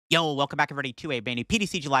Yo, welcome back everybody to a brand new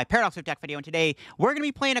PTCGL Paradox Swift deck video, and today we're going to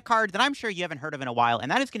be playing a card that I'm sure you haven't heard of in a while,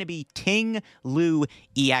 and that is going to be Ting-Lu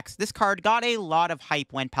EX. This card got a lot of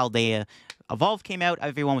hype when Paldea Evolved came out.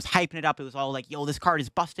 Everyone was hyping it up. It was all like, yo, this card is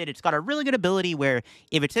busted. It's got a really good ability where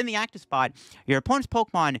if it's in the active spot, your opponent's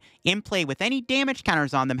Pokemon in play with any damage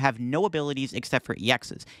counters on them have no abilities except for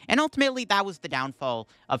EXs. And ultimately, that was the downfall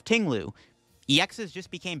of Ting-Lu. EXs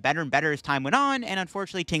just became better and better as time went on, and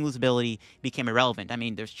unfortunately, Ting-Lu's ability became irrelevant. I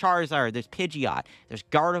mean, there's Charizard, there's Pidgeot, there's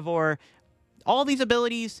Gardevoir. All these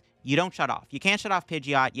abilities, you don't shut off. You can't shut off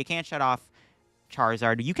Pidgeot, you can't shut off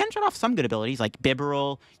Charizard. You can shut off some good abilities, like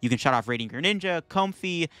Bibarel. You can shut off Radiant Greninja,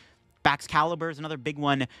 Comfey, Baxcalibur is another big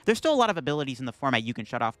one. There's still a lot of abilities in the format you can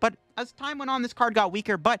shut off, but as time went on, this card got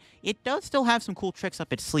weaker, but it does still have some cool tricks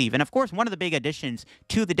up its sleeve. And of course, one of the big additions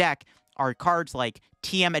to the deck are cards like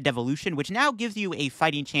TM Devolution, which now gives you a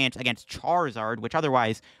fighting chance against Charizard, which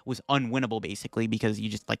otherwise was unwinnable, basically, because you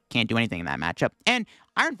just can't do anything in that matchup. And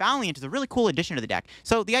Iron Valiant is a really cool addition to the deck.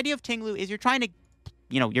 So the idea of Ting-Lu is you're trying to,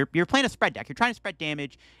 you're playing a spread deck. You're trying to spread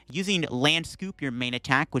damage using Land Scoop, your main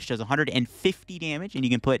attack, which does 150 damage, and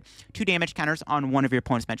you can put 2 damage counters on one of your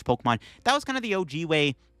opponent's bench Pokemon. That was kind of the OG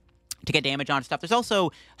way to get damage on stuff. There's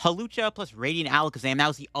also Hawlucha plus Radiant Alakazam. That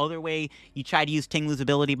was the other way you try to use Ting-Lu's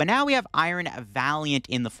ability. But now we have Iron Valiant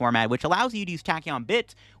in the format, which allows you to use Tachyon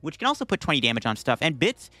Bits, which can also put 20 damage on stuff. And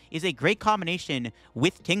Bits is a great combination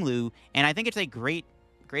with Ting-Lu, and I think it's a great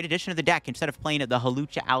addition to the deck. Instead of playing the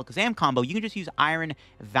Hawlucha Alakazam combo, you can just use Iron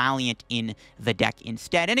Valiant in the deck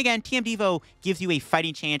instead. And again, TM Devo gives you a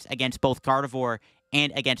fighting chance against both Gardevoir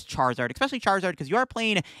and against Charizard, especially Charizard, because you are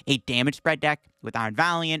playing a damage spread deck with Iron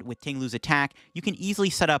Valiant, with Ting-Lu's attack. You can easily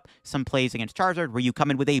set up some plays against Charizard where you come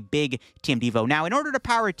in with a big TM Devo. Now, in order to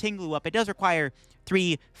power Ting-Lu up, it does require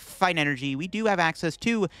 3 fight energy. We do have access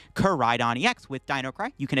to Koraidon EX with Dino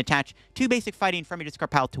Cry. You can attach 2 basic fighting from your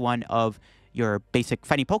discard pile to one of your basic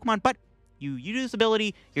fighting Pokemon, but you use this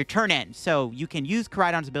ability, your turn ends. So you can use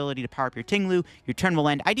Koraidon's ability to power up your Ting-Lu. Your turn will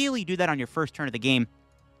end. Ideally, you do that on your first turn of the game.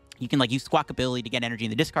 You can use Squawkabilly to get energy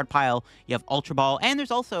in the discard pile. You have Ultra Ball, and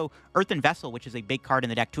there's also Earthen Vessel, which is a big card in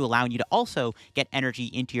the deck too, allowing you to also get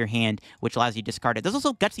energy into your hand, which allows you to discard it. There's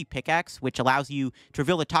also Gutsy Pickaxe, which allows you to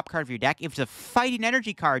reveal the top card of your deck. If it's a fighting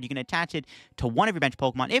energy card, you can attach it to one of your bench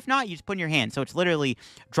Pokemon. If not, you just put it in your hand. So it's literally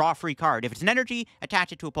draw a free card. If it's an energy,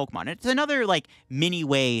 attach it to a Pokemon. It's another mini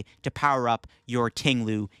way to power up your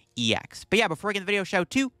Ting-Lu EX. But yeah, before we get the video, shout out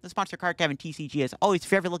to the sponsor, Card Cavern TCG. As always,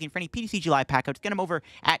 if you're ever looking for any PTCGL pack codes, get them over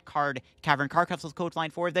at Card Cavern. Card Capsule's code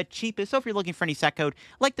line for the cheapest. So if you're looking for any set code,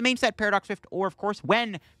 like the main set Paradox Swift, or of course,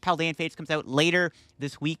 when Paldean Fates comes out later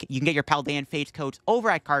this week, you can get your Paldean Fates codes over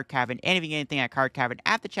at Card Cavern. And if you get anything at Card Cavern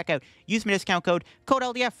at the checkout, use my discount code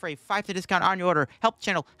LDF for a 5% discount on your order. Help the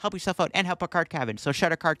channel, help yourself out, and help our Card Cavern. So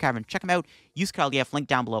shout out Card Cavern. Check them out. Use code LDF, link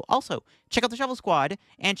down below. Also, check out the Shovel Squad,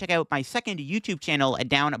 and check out my second YouTube channel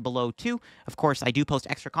down below too. Of course, I do post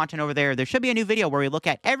extra content over there. There should be a new video where we look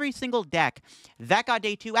at every single deck that got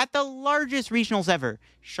day 2 at the largest regionals ever,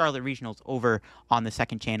 Charlotte Regionals, over on the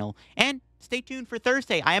second channel. And stay tuned for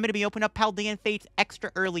Thursday. I am going to be opening up Paldean Fates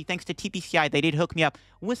extra early thanks to TPCI. They did hook me up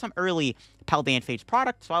with some early Paldean Fates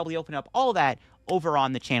product, so I'll be opening up all that over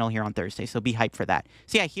on the channel here on Thursday, so be hyped for that.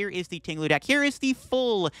 So yeah, here is the Ting-Lu deck. Here is the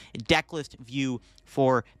full deck list view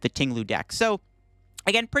for the Ting-Lu deck. So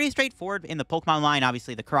again, pretty straightforward in the Pokemon line.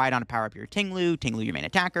 Obviously, the Koraidon to power up your Ting-Lu, Ting-Lu your main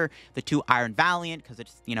attacker, the 2 Iron Valiant, because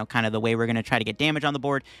it's, kind of the way we're going to try to get damage on the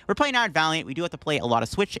board. We're playing Iron Valiant. We do have to play a lot of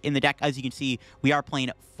Switch in the deck. As you can see, we are playing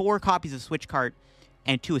 4 copies of Switch Cart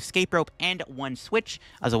and 2 Escape Rope and 1 Switch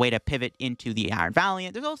as a way to pivot into the Iron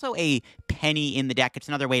Valiant. There's also a Penny in the deck. It's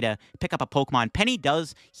another way to pick up a Pokemon. Penny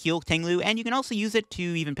does heal Ting-Lu, and you can also use it to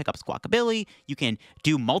even pick up Squawkabilly. You can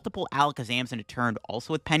do multiple Alakazams in a turn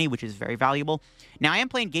also with Penny, which is very valuable. Now, I am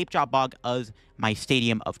playing Gapejaw Bog as my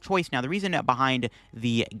stadium of choice. Now, the reason behind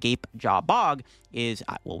the Gapejaw Bog is,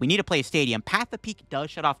 well, we need to play a stadium. Path of Peak does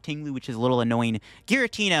shut off Ting-Lu, which is a little annoying.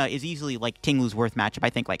 Giratina is easily Ting-Lu's worth matchup. I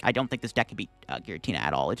think, I don't think this deck could beat Giratina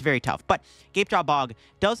at all. It's very tough. But Gapejaw Bog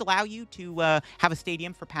does allow you to have a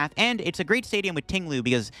stadium for Path, and it's a great stadium with Ting-Lu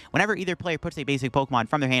because whenever either player puts a basic Pokemon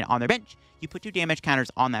from their hand on their bench, you put 2 damage counters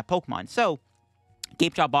on that Pokemon. So,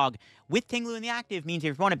 Gapejaw Bog with Ting-Lu in the active means if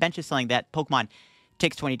your opponent benches something, that Pokemon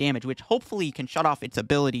takes 20 damage, which hopefully can shut off its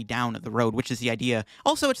ability down the road, which is the idea.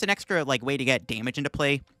 Also, it's an extra way to get damage into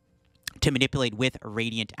play to manipulate with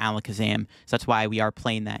Radiant Alakazam. So that's why we are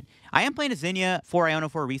playing that. I am playing a Zinnia for Iono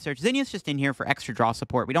for research. Zinnia's just in here for extra draw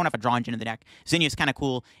support. We don't have a draw engine in the deck. Zinnia's kind of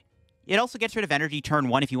cool. It also gets rid of energy turn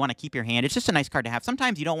 1 if you want to keep your hand. It's just a nice card to have.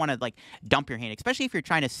 Sometimes you don't want to, like, dump your hand, especially if you're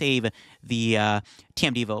trying to save the TM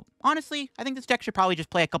Devo. Honestly, I think this deck should probably just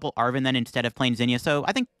play a couple Arven then instead of playing Zinnia. So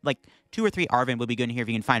I think, like, 2 or 3 Arven would be good in here if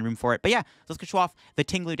you can find room for it. But yeah, let's go show off the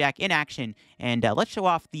Ting-Lu deck in action. And let's show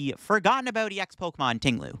off the forgotten about EX Pokemon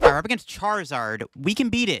Ting-Lu. All right, we're up against Charizard. We can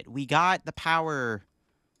beat it. We got the power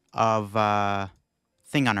of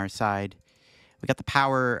thing on our side. We got the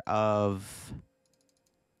power of...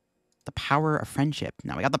 friendship.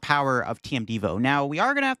 Now, we got the power of TM Devo. Now, we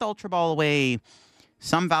are going to have to Ultra Ball away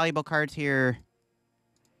some valuable cards here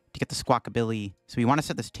to get the Squawkabilly. So we want to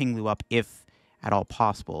set this Ting-Lu up if at all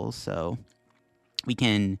possible. So we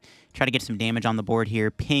can try to get some damage on the board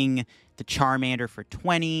here. Ping the Charmander for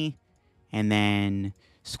 20. And then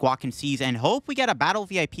Squawk and Seize. And hope we get a Battle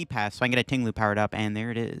VIP Pass so I can get a Ting-Lu powered up. And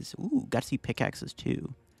there it is. Ooh, Gutsy Pickaxes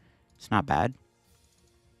too. It's not bad.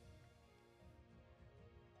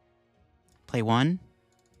 Play one.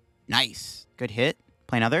 Nice. Good hit.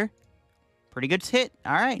 Play another. Pretty good hit.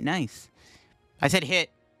 All right, nice. I said hit.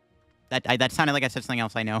 That sounded like I said something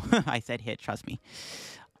else, I know. I said hit, trust me.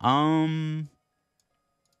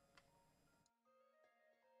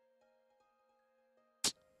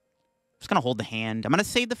 Just going to hold the hand. I'm going to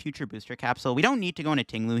save the future booster capsule. We don't need to go into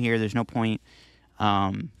Ting-Lu here. There's no point.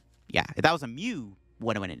 Yeah, if that was a Mew,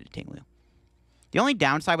 would have went into Ting-Lu. The only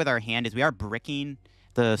downside with our hand is we are bricking.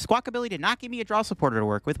 The Squawkabilly did not give me a draw supporter to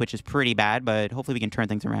work with, which is pretty bad, but hopefully we can turn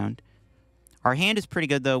things around. Our hand is pretty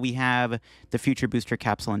good, though. We have the future booster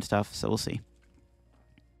capsule and stuff, so we'll see.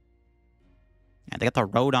 Yeah, they got the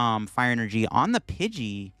Rotom Fire Energy on the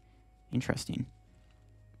Pidgey. Interesting.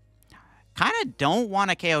 Kind of don't want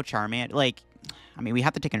to KO Charmander. Like, I mean, we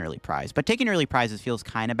have to take an early prize, but taking early prizes feels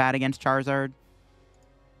kind of bad against Charizard.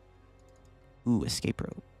 Ooh, Escape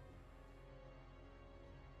Rope.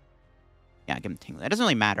 Yeah, give him Ting-Lu. That doesn't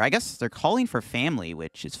really matter. I guess they're calling for family,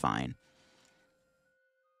 which is fine.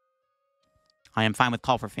 I am fine with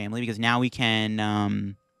call for family because now we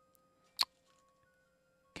can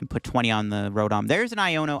put 20 on the Rotom. There's an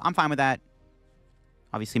Iono. I'm fine with that.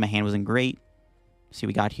 Obviously, my hand wasn't great. Let's see what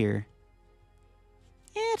we got here.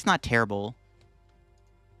 Yeah, it's not terrible.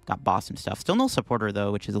 Got boss and stuff. Still no supporter,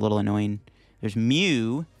 though, which is a little annoying. There's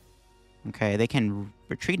Mew. Okay, they can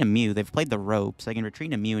retreat a Mew. They've played the rope, so they can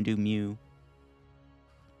retreat a Mew and do Mew.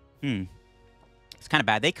 It's kind of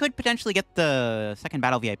bad. They could potentially get the second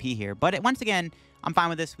Battle VIP here. But once again, I'm fine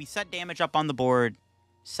with this. We set damage up on the board.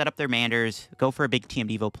 Set up their Manders. Go for a big TM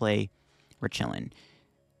Devo play. We're chilling.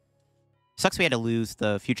 Sucks we had to lose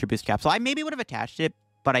the Future Boost Capsule. I maybe would have attached it,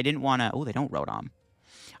 but I didn't want to... Oh, they don't Rotom.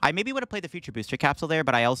 I maybe would have played the Future Booster Capsule there,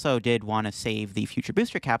 but I also did want to save the Future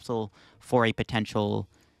Booster Capsule for a potential...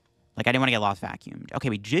 Like, I didn't want to get lost vacuumed.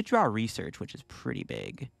 Okay, we did draw Research, which is pretty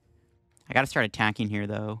big. I got to start attacking here,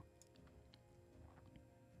 though.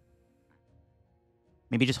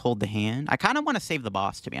 Maybe just hold the hand. I kind of want to save the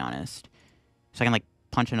boss, to be honest. So I can, like,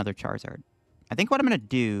 punch another Charizard. I think what I'm going to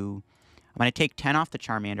do... I'm going to take 10 off the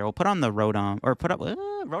Charmander. We'll put on the Rotom. Or put up...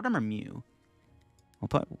 Rotom or Mew? We'll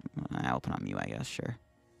put on Mew, I guess. Sure.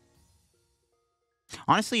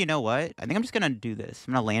 Honestly, you know what? I think I'm just going to do this.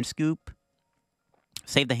 I'm going to Land Scoop.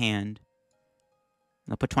 Save the hand.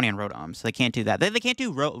 They'll put 20 on Rotom, so they can't do that. They can't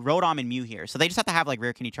do Rotom and Mew here, so they just have to have, like,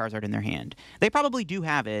 Rare Candy Charizard in their hand. They probably do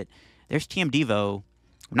have it. There's TM Devo.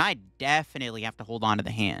 Now I definitely have to hold on to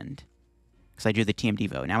the hand. Because I drew the TM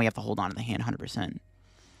Devo. Now we have to hold on to the hand 100%.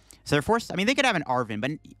 So they're forced... I mean, they could have an Arven,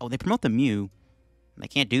 but... Oh, they promote the Mew. They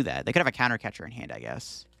can't do that. They could have a counter catcher in hand, I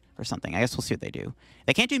guess. Or something. I guess we'll see what they do.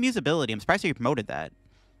 They can't do Mew's ability. I'm surprised they promoted that.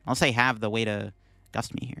 Unless they have the way to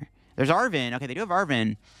gust me here. There's Arven. Okay, they do have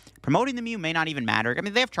Arven. Promoting the Mew may not even matter. I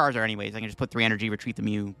mean, they have Charizard anyways. I can just put 3 energy, retreat the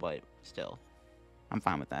Mew, but still. I'm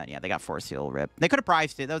fine with that. Yeah, they got Force Seal, rip. They could have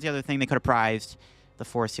prized it. That was the other thing. They could have prized the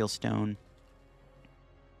Force Seal Stone.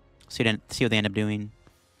 See what they end up doing.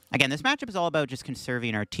 Again, this matchup is all about just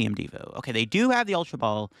conserving our TM Devo. Okay, they do have the Ultra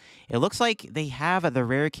Ball. It looks like they have the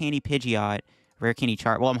Rare Candy Pidgeot, Rare Candy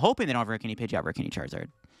Char... Well, I'm hoping they don't have Rare Candy Pidgeot, Rare Candy Charizard.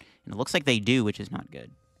 And it looks like they do, which is not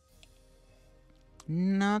good.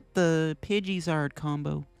 Not the Pidgeysard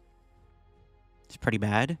combo. It's pretty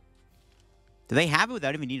bad. Do they have it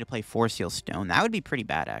without even needing to play Force Seal Stone? That would be pretty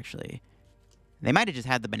bad, actually. They might have just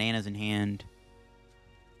had the bananas in hand.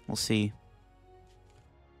 We'll see.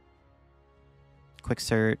 Quick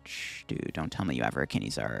search. Dude, don't tell me you have Rare Candy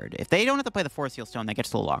Zard. If they don't have to play the Force Seal Stone, that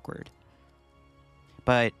gets a little awkward.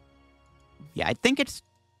 But, yeah, I think it's...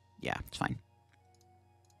 Yeah, it's fine.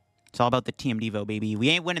 It's all about the TM Devo, baby. We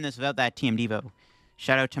ain't winning this without that TM Devo.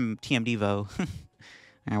 Shout out to TM Devo. All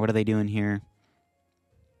right, what are they doing here?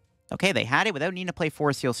 Okay, they had it without needing to play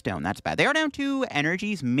Forest Seal Stone. That's bad. They are down 2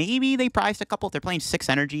 energies. Maybe they prized a couple. They're playing 6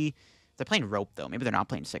 energy. They're playing Rope, though. Maybe they're not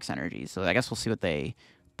playing 6 energies. So I guess we'll see what they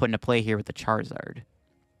put into play here with the Charizard.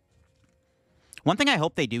 One thing I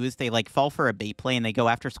hope they do is they, like, fall for a bait play and they go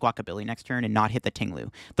after Squawkabilly next turn and not hit the Ting-Lu.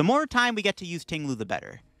 The more time we get to use Ting-Lu, the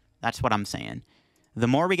better. That's what I'm saying. The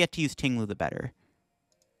more we get to use Ting-Lu, the better.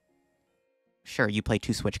 Sure, you play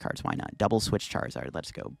 2 Switch cards. Why not? Double Switch Charizard.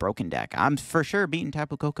 Let's go. Broken deck. I'm for sure beating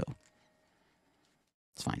Tapu Koko.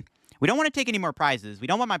 It's fine. We don't want to take any more prizes. We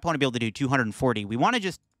don't want my opponent to be able to do 240. We want to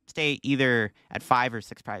just stay either at 5 or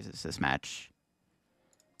 6 prizes this match.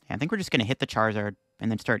 Yeah, I think we're just going to hit the Charizard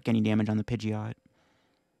and then start getting damage on the Pidgeot.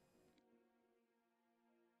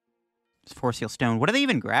 It's Force Seal Stone. What do they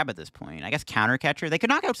even grab at this point? I guess Counter Catcher. They could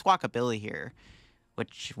knock out Squawkabilly here,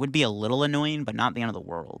 which would be a little annoying, but not the end of the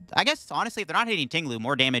world. I guess, honestly, if they're not hitting Ting-Lu,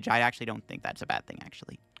 more damage, I actually don't think that's a bad thing,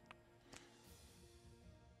 actually.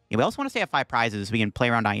 Yeah, we also want to stay at 5 prizes so we can play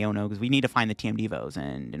around Iono, because we need to find the TM Devos,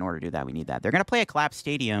 and in order to do that, we need that. They're going to play a Collapse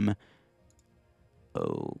Stadium.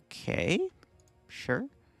 Okay. Sure.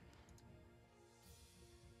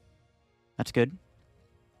 That's good.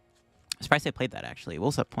 I'm surprised they played that, actually.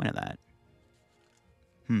 What's the point of that?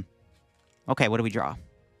 Okay, what do we draw?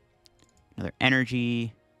 Another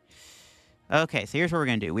energy. Okay, so here's what we're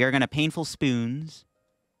going to do. We are going to Painful Spoons.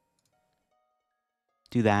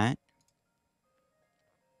 Do that.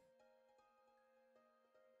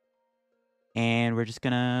 And we're just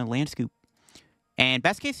going to Land Scoop. And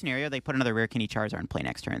best case scenario, they put another Rare Candy Charizard in play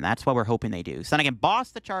next turn. That's what we're hoping they do. So then I can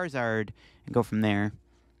boss the Charizard and go from there.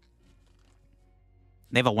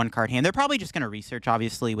 They have a 1-card hand. They're probably just going to research,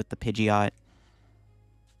 obviously, with the Pidgeot.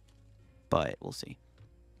 But we'll see.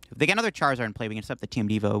 If they get another Charizard in play, we can set up the TM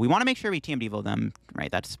Devo. We want to make sure we TM Devo them, right?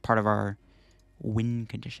 That's part of our win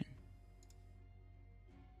condition.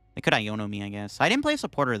 They could Iono me, I guess. I didn't play a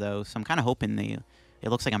supporter, though, so I'm kind of hoping it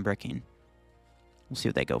looks like I'm bricking. We'll see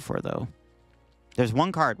what they go for, though. There's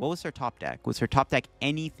 1 card. What was their top deck? Was their top deck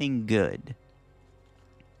anything good?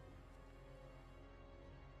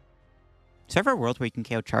 Is there ever a world where you can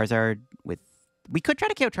KO Charizard with... We could try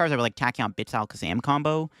to KO Charizard with, like, Tachyon Bits Alakazam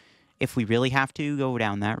combo. If we really have to go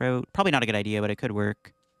down that route. Probably not a good idea, but it could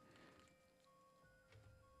work.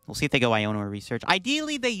 We'll see if they go Iono or Research.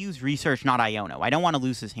 Ideally, they use Research, not Iono. I don't want to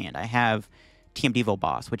lose his hand. I have TM Devo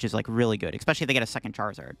Boss, which is, like, really good. Especially if they get a second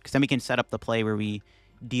Charizard. Because then we can set up the play where we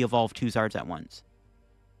de-evolve 2 Zards at once.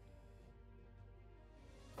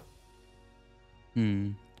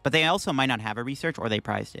 But they also might not have a Research, or they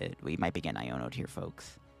prized it. We might be getting Iono'd here,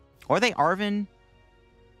 folks. Or they Arven.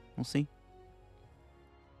 We'll see.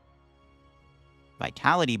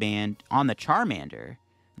 Vitality Band on the Charmander.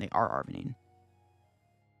 They are Arvening.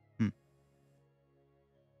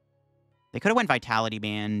 They could have went Vitality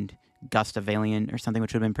Band, Gust of Valiant, or something,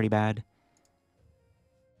 which would have been pretty bad.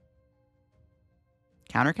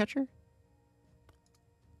 Counter Catcher?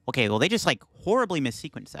 Okay, well, they just, like, horribly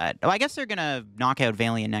missequenced that. Oh, I guess they're going to knock out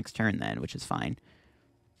Valiant next turn, then, which is fine.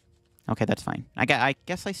 Okay, that's fine. I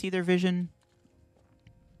guess I see their vision.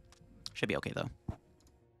 Should be okay, though.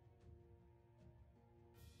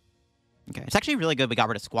 Okay, it's actually really good we got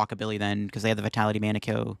rid of Squawkabilly, then, because they have the Vitality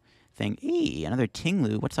Manico thing. Hey, another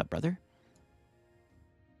Ting-Lu. What's up, brother?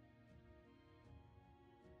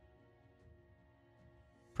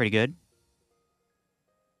 Pretty good.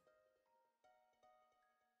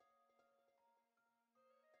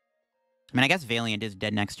 I mean, I guess Valiant is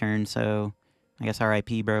dead next turn, so I guess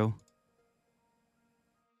RIP, bro.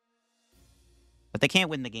 But they can't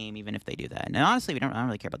win the game even if they do that. And honestly, I don't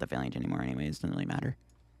really care about the Valiant anymore anyways. It doesn't really matter.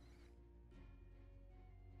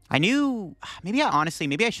 I knew... Maybe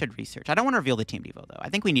I should research. I don't want to reveal the Team Devo, though. I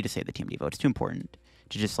think we need to save the Team Devo. It's too important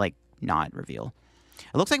to just, like, not reveal.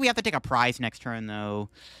 It looks like we have to take a prize next turn, though.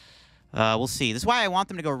 We'll see. This is why I want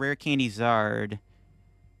them to go Rare Candy Zard.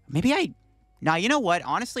 Maybe I... Nah, you know what?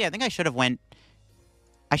 Honestly, I think I should have went...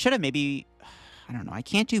 I should have maybe... I don't know. I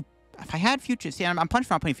can't do... If I had Future... See, I'm punched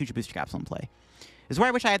for not putting Future Booster Capsule in play. This is where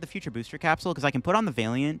I wish I had the Future Booster Capsule, because I can put on the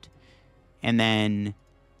Valiant, and then...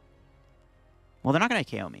 Well, they're not going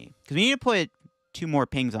to KO me, because we need to put 2 more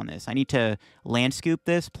pings on this. I need to Land Scoop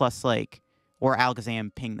this, plus, like... Or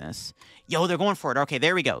Alakazam ping this. Yo, they're going for it. Okay,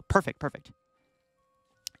 there we go. Perfect, perfect.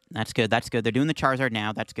 That's good, that's good. They're doing the Charizard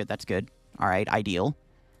now. That's good, that's good. All right, ideal.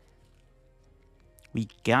 We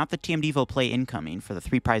got the TM Devo play incoming for the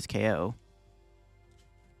 3-prize KO.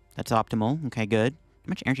 That's optimal. Okay, good. How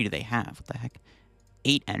much energy do they have? What the heck?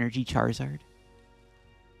 8 energy Charizard.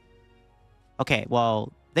 Okay,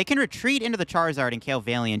 well, they can retreat into the Charizard and KO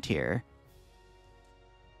Valiant here.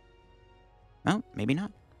 Well, maybe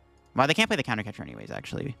not. Well, they can't play the Counter Catcher anyways,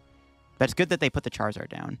 actually. But it's good that they put the Charizard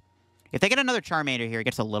down. If they get another Charmander here, it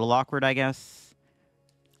gets a little awkward, I guess.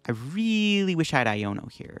 I really wish I had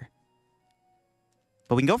Iono here.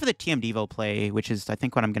 But we can go for the TM Devo play, which is, I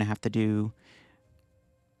think, what I'm going to have to do.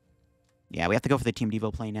 Yeah, we have to go for the TM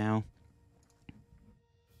Devo play now.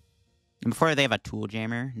 And before they have a Tool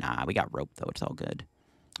Jammer. Nah, we got Rope, though. It's all good.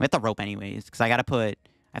 We have to Rope anyways, because I have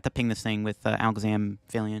to ping this thing with Alakazam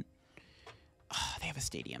Valiant. Oh, they have a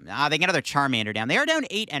Stadium. Ah, they get another Charmander down. They are down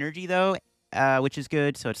 8 energy, though, which is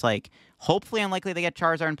good. So it's like, hopefully unlikely they get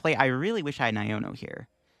Charizard in play. I really wish I had an Iono here.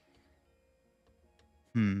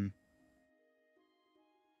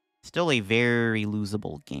 Still a very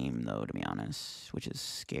losable game, though, to be honest, which is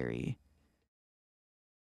scary.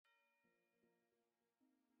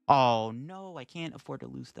 Oh, no, I can't afford to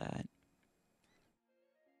lose that.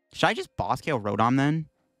 Should I just Boss KO Rodom then?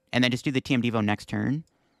 And then just do the TM Devo next turn?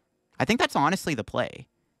 I think that's honestly the play.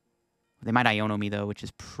 They might Iono me, though, which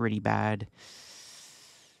is pretty bad.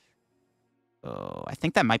 Oh, I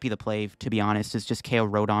think that might be the play, to be honest, is just KO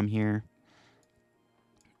Rodom here.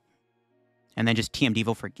 And then just TM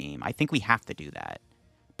Devo for game. I think we have to do that.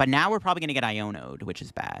 But now we're probably going to get Iono'd, which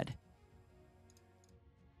is bad.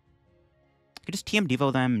 I could just TM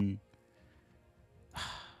Devo them.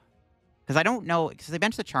 Because I don't know. Because they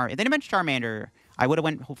benched the If they didn't bench Charmander, I would have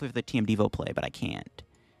went hopefully for the TM Devo play, but I can't.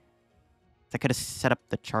 I could have set up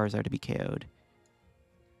the Charizard to be KO'd.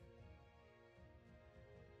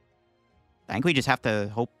 I think we just have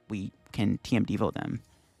to hope we can TM Devo them.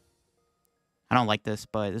 I don't like this,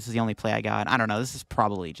 but this is the only play I got. I don't know. This is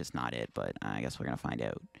probably just not it, but I guess we're going to find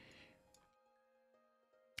out.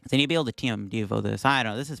 They need to be able to TM Devo this. I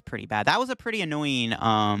don't know. This is pretty bad. That was a pretty annoying...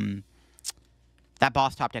 that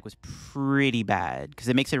boss top deck was pretty bad because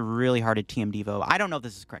it makes it really hard to TM Devo. I don't know if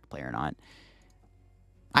this is the correct play or not.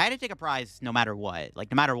 I had to take a prize no matter what. Like,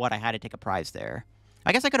 no matter what, I had to take a prize there.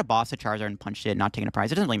 I guess I could have bossed a Charizard and punched it, not taking a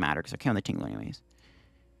prize. It doesn't really matter because I killed the Ting-Lu anyways.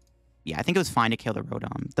 Yeah, I think it was fine to kill the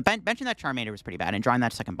Rodom. The benching that Charmander was pretty bad, and drawing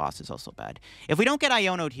that second boss is also bad. If we don't get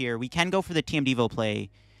Iono'd here, we can go for the TM Devo play.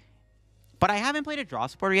 But I haven't played a draw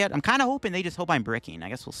supporter yet. I'm kind of hoping they just hope I'm bricking. I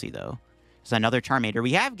guess we'll see, though. There's another Charmander.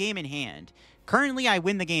 We have game in hand. Currently, I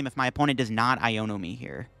win the game if my opponent does not Iono me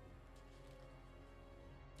here.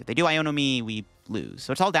 If they do Iono me, we lose.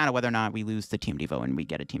 So it's all down to whether or not we lose the TM Devo and we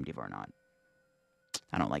get a TM Devo or not.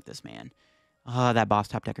 I don't like this, man. Oh, that boss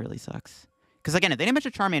top deck really sucks. Because, again, if they didn't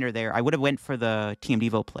mention Charmander there, I would have went for the TM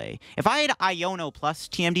Devo play. If I had Iono plus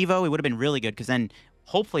TM Devo, it would have been really good, because then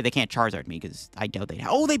hopefully they can't Charizard me, because I doubt they...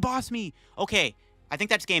 Oh, they bossed me! Okay, I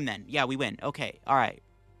think that's game then. Yeah, we win. Okay, all right.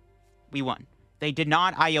 We won. They did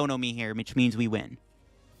not Iono me here, which means we win.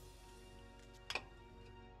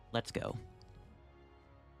 Let's go.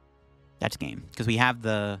 That's game, because we have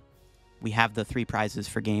the 3 prizes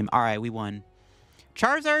for game. All right, we won.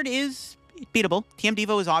 Charizard is... beatable. TM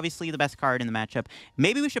Devo is obviously the best card in the matchup.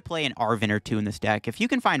 Maybe we should play an Arven or 2 in this deck. If you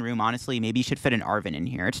can find room, honestly, maybe you should fit an Arven in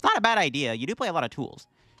here. It's not a bad idea. You do play a lot of tools.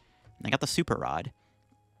 I got the Super Rod.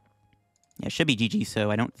 Yeah, it should be GG,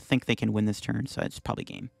 so I don't think they can win this turn, so it's probably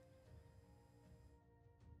game.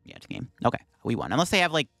 Yeah, it's game. Okay, we won. Unless they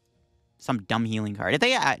have, like, some dumb healing card. If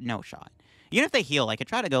they... no shot. Even if they heal, I could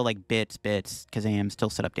try to go, like, bits, Kazam, still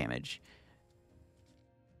set up damage.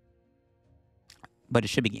 But it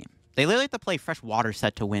should be game. They literally have to play Fresh Water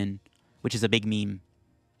set to win, which is a big meme.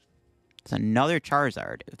 It's another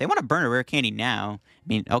Charizard. If they want to burn a Rare Candy now, I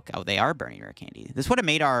mean, okay, oh, they are burning Rare Candy. This would have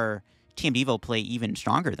made our TM Devo play even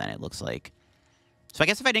stronger than it looks like. So I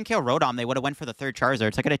guess if I didn't kill Rodom, they would have went for the 3rd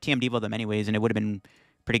Charizard. So I could have TM Devo them anyways, and it would have been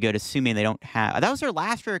pretty good, assuming they don't have... That was their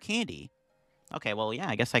last Rare Candy. Okay, well, yeah,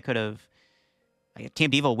 I guess I could have... TM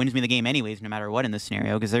Devo wins me the game anyways, no matter what in this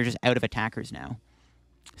scenario, because they're just out of attackers now.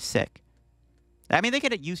 Sick. I mean, they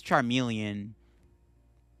could have used Charmeleon.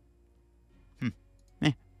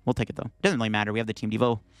 We'll take it, though. It doesn't really matter. We have the TM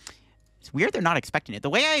Devo. It's weird they're not expecting it. The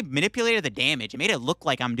way I manipulated the damage, it made it look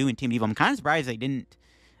like I'm doing TM Devo. I'm kind of surprised they didn't,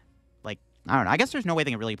 like, I don't know. I guess there's no way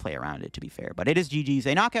they can really play around it, to be fair. But it is GG's.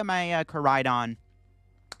 They knock out my Koraidon.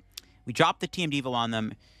 We drop the TM Devo on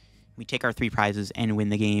them. We take our 3 prizes and win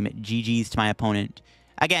the game. GG's to my opponent.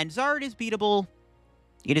 Again, Zard is beatable.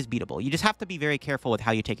 It is beatable. You just have to be very careful with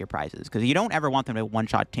how you take your prizes, because you don't ever want them to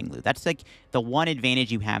one-shot Ting-Lu. That's like the one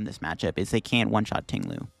advantage you have in this matchup, is they can't one-shot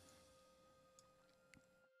Ting-Lu.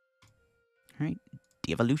 All right,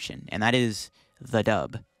 Devolution, and that is the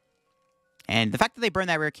dub. And the fact that they burned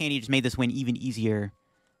that Rare Candy just made this win even easier.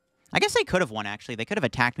 I guess they could have won, actually. They could have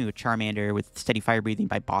attacked me with Charmander with Steady Fire Breathing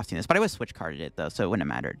by bossing this, but I would have switch carded it, though, so it wouldn't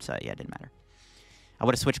have mattered. So, yeah, it didn't matter. I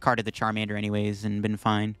would have switch carded the Charmander anyways and been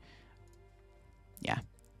fine. Yeah.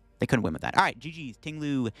 They couldn't win with that. All right, GG's.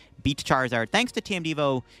 Ting-Lu beats Charizard. Thanks to TM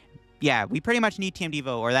Devo yeah, we pretty much need TM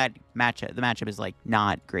Devo, or that matchup. The matchup is, like,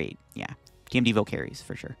 not great. Yeah, TM Devo carries,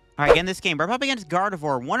 for sure. All right, again, this game, we're up against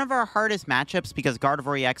Gardevoir, one of our hardest matchups because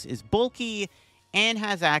Gardevoir EX is bulky and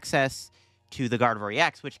has access to the Gardevoir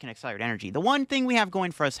EX, which can accelerate energy. The one thing we have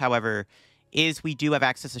going for us, however, is we do have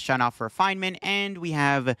access to Shut Off for Refinement, and we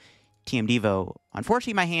have TM Devo.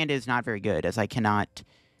 Unfortunately, my hand is not very good, as I cannot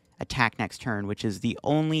attack next turn, which is the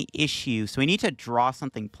only issue. So we need to draw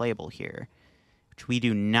something playable here, which we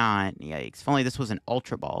do not. Yikes. If only this was an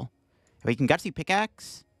Ultra Ball. We can Gutsy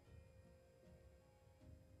Pickaxe.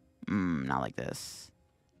 Not like this.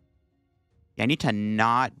 Yeah, I need to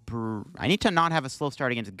not have a slow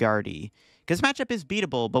start against Guardy. Because this matchup is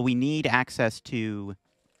beatable, but we need access to...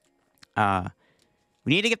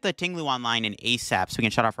 we need to get the Ting-Lu online in ASAP so we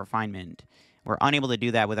can shut off Refinement. We're unable to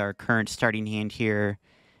do that with our current starting hand here.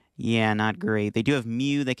 Yeah, not great. They do have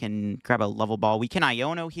Mew. They can grab a level ball. We can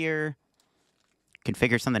Iono here. Can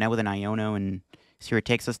figure something out with an Iono and see where it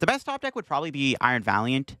takes us. The best top deck would probably be Iron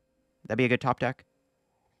Valiant. That'd be a good top deck.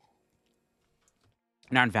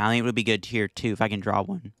 And Iron Valiant would be good here, too, if I can draw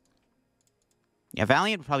one. Yeah,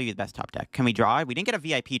 Valiant would probably be the best top deck. Can we draw it? We didn't get a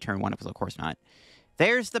VIP turn one, of course not.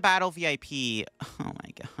 There's the Battle VIP. Oh,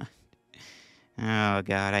 my God. Oh,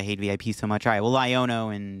 God, I hate VIP so much. All right, we'll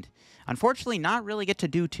Iono and... Unfortunately, not really get to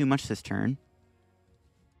do too much this turn.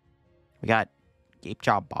 We got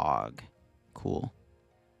Gapejaw Bog. Cool.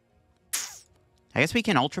 I guess we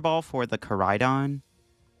can Ultra Ball for the Koraidon.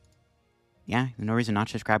 Yeah, there's no reason not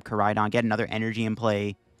to just grab Koraidon. Get another energy in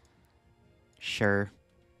play. Sure.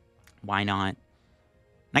 Why not? And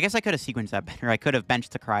I guess I could have sequenced that better. I could have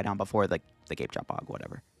benched the Koraidon before the Gapejaw Bog,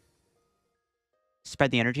 whatever.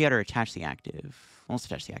 Spread the energy out or attach the active. Well, let's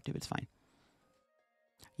attach the active. It's fine.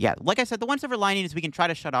 Yeah, like I said, the one silver lining is we can try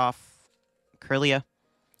to shut off Kirlia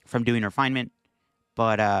from doing Refinement.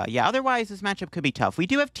 But, yeah, otherwise, this matchup could be tough. We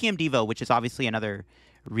do have TM Devo, which is obviously another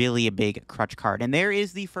really a big crutch card. And there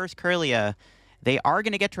is the first Kirlia. They are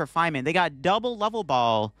going to get to Refinement. They got double level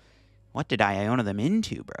ball. What did I Iono them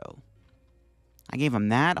into, bro? I gave them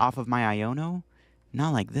that off of my Iono?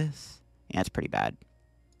 Not like this. Yeah, it's pretty bad.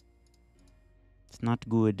 It's not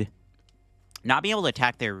good. Not being able to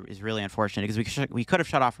attack there is really unfortunate because we could have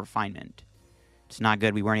shut off Refinement. It's not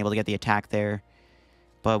good. We weren't able to get the attack there.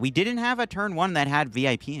 But we didn't have a turn one that had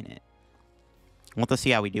VIP in it. We'll have to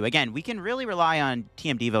see how we do. Again, we can really rely on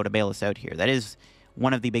TM Devo to bail us out here. That is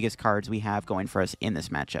one of the biggest cards we have going for us in this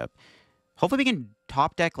matchup. Hopefully we can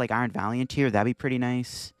top deck like Iron Valiant here. That'd be pretty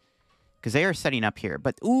nice. Because they are setting up here.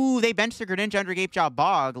 But, ooh, they benched their Greninja under Gapejaw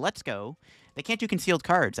Bog. Let's go. They can't do concealed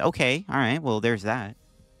cards. Okay, all right. Well, there's that.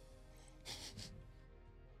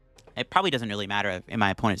 It probably doesn't really matter in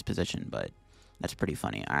my opponent's position, but that's pretty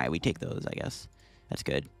funny. All right, we take those, I guess. That's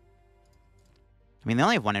good. I mean, they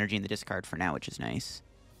only have one energy in the discard for now, which is nice.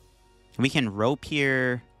 We can rope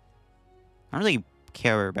here. I don't really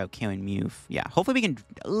care about killing Mew. Yeah, hopefully we can...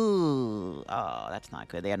 Ooh, oh, that's not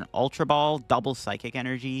good. They had an Ultra Ball, double Psychic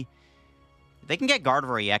Energy. They can get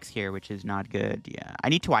Gardevoir EX here, which is not good. Yeah, I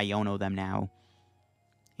need to Iono them now.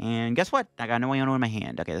 And guess what? I got no Iono in my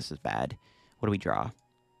hand. Okay, this is bad. What do we draw?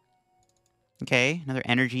 Okay, another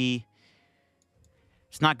energy.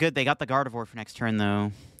 It's not good. They got the Gardevoir for next turn,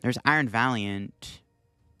 though. There's Iron Valiant.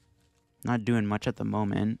 Not doing much at the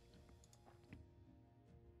moment.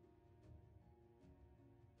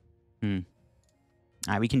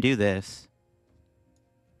 Alright, we can do this.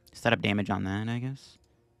 Set up damage on that, I guess.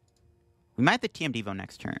 We might have the TM Devo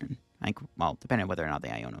next turn. I think, well, depending on whether or not they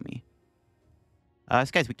Iono me.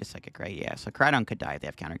 This guy's weak to Psychic, right? Yeah, so Koraidon could die if they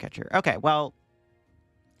have Counter Catcher. Okay, well...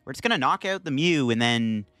 We're just going to knock out the Mew and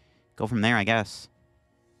then go from there, I guess.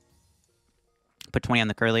 Put 20 on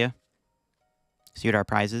the Kirlia. See what our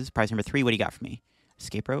prize is. Prize number 3, what do you got for me?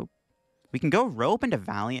 Escape Rope. We can go Rope into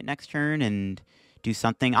Valiant next turn and do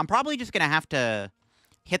something. I'm probably just going to have to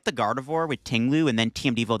hit the Gardevoir with Ting-Lu and then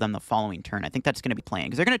TM Devo them the following turn. I think that's going to be playing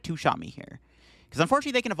because they're going to two-shot me here. Because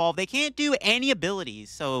unfortunately they can evolve. They can't do any abilities,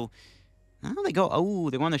 so... Oh, they go, oh,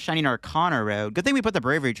 they're going the Shining Arcana route. Good thing we put the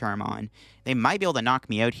Bravery Charm on. They might be able to knock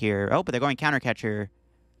me out here. Oh, but they're going Counter Catcher.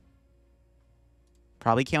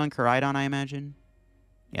 Probably killing Koraidon, I imagine.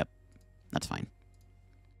 Yep, that's fine.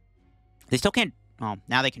 They still can't, well,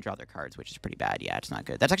 now they can draw their cards, which is pretty bad. Yeah, it's not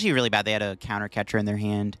good. That's actually really bad. They had a Counter Catcher in their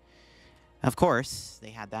hand. Of course, they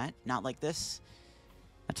had that. Not like this.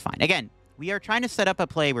 That's fine. Again, we are trying to set up a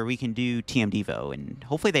play where we can do TM Devo, and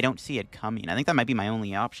hopefully they don't see it coming. I think that might be my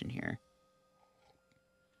only option here.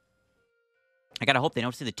 I gotta hope they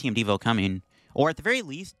don't see the TM Devo coming. Or at the very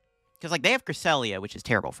least, because, like, they have Cresselia, which is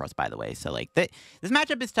terrible for us, by the way. So, like, this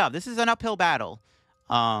matchup is tough. This is an uphill battle.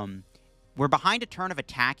 We're behind a turn of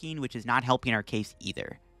attacking, which is not helping our case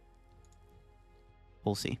either.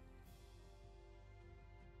 We'll see.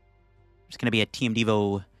 It's going to be a TM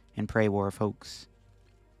Devo and Prey War, folks.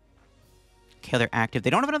 Okay, they're active. They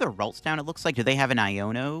don't have another Ralts down, it looks like. Do they have an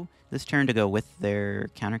Iono this turn to go with their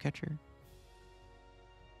counter catcher?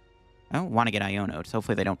 I don't want to get Iono, so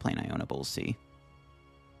hopefully they don't play an Iono, but we'll see.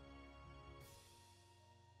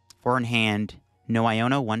 4 in hand. No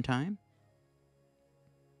Iono one time.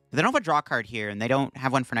 If they don't have a draw card here, and they don't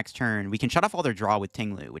have one for next turn, we can shut off all their draw with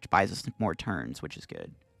Ting-Lu, which buys us more turns, which is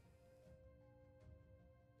good.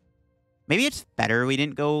 Maybe it's better we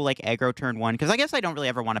didn't go, like, aggro turn 1, because I guess I don't really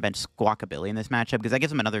ever want to bench Squawkabilly in this matchup, because that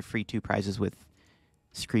gives them another free 2 prizes with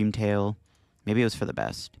Screamtail. Maybe it was for the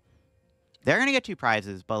best. They're going to get 2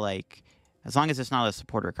 prizes, but, like, as long as it's not a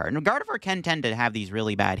supporter card. And Gardevoir can tend to have these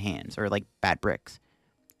really bad hands, or, like, bad bricks.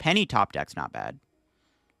 Penny top deck's not bad.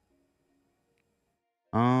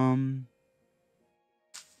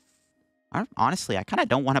 Honestly, I kind of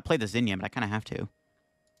don't want to play the Zinnia, but I kind of have to.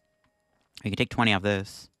 I can take 20 off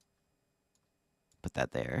this. Put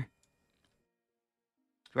that there.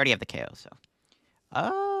 We already have the KO,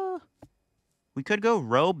 so. We could go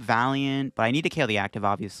Robe Valiant, but I need to KO the active,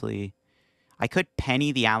 obviously. I could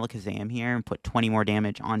Penny the Alakazam here and put 20 more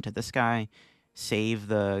damage onto this guy. Save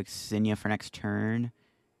the Zinnia for next turn.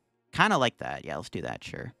 Kind of like that. Yeah, let's do that,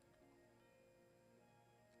 sure.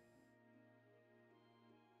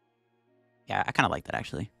 Yeah, I kind of like that,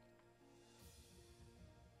 actually.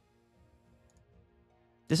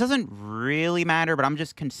 This doesn't really matter, but I'm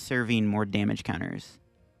just conserving more damage counters.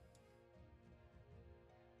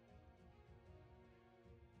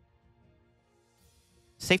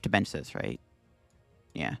 Safe to bench this, right?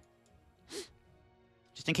 Yeah.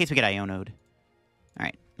 Just in case we get Iono'd.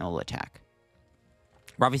 Alright, no little attack.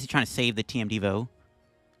 We're obviously trying to save the TM Devo.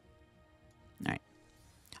 Alright.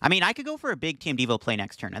 I mean, I could go for a big TM Devo play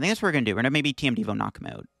next turn. I think that's what we're going to do. We're going to maybe TM Devo knock him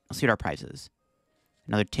out. Let's see what our prize is.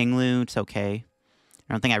 Another Ting-Lu. It's okay.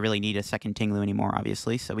 I don't think I really need a second Ting-Lu anymore,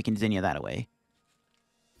 obviously, so we can Zinnia that away.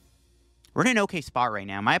 We're in an okay spot right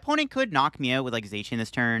now. My opponent could knock me out with, like, Zacian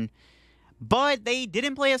this turn, but they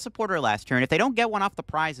didn't play a supporter last turn. If they don't get one off the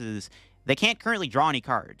prizes, they can't currently draw any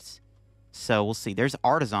cards. So we'll see. There's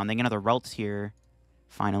Artisan. They get another Ralts here,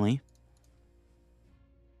 finally.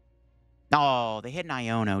 Oh, they hit an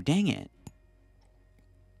Iono. Dang it.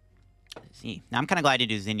 Let's see. Now, I'm kind of glad to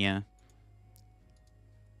do Zinnia.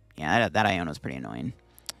 Yeah, that Iono's pretty annoying.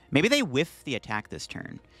 Maybe they whiff the attack this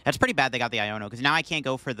turn. That's pretty bad they got the Iono, because now I can't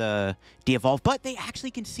go for the de-evolve, but they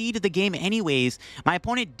actually conceded the game anyways. My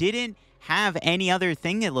opponent didn't have any other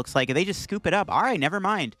thing, it looks like. They just scoop it up. All right, never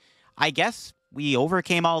mind. I guess we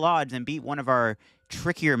overcame all odds and beat one of our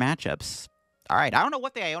trickier matchups. All right, I don't know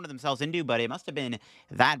what they Iono themselves into, but it must have been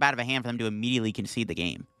that bad of a hand for them to immediately concede the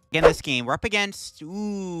game. Again, this game, we're up against...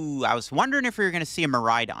 Ooh, I was wondering if we were going to see a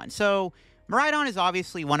Miraidon. So, Miraidon is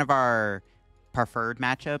obviously one of our preferred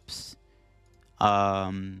matchups.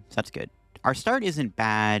 So that's good. Our start isn't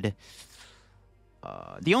bad.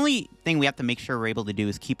 The only thing we have to make sure we're able to do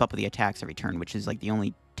is keep up with the attacks every turn, which is like the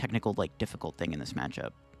only technical, like, difficult thing in this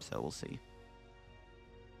matchup. So we'll see.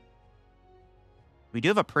 We do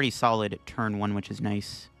have a pretty solid turn 1, which is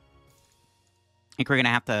nice. I think we're going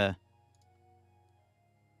to have to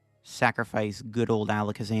sacrifice good old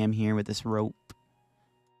Alakazam here with this rope.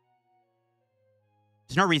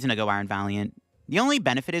 There's no reason to go Iron Valiant. The only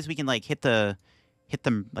benefit is we can, like, hit the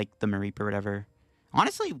like, the Mareep or whatever.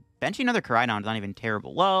 Honestly, benching another Koraidon is not even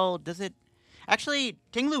terrible. Well, does it... Actually,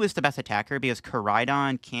 Ting-Lu is the best attacker because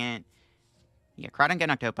Koraidon can't... Yeah, Koraidon get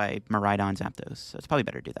knocked out by Miraidon Zapdos, so it's probably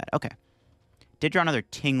better to do that. Okay. Did draw another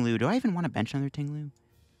Ting-Lu. Do I even want to bench another Ting-Lu?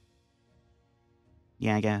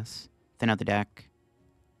 Yeah, I guess. Thin out the deck.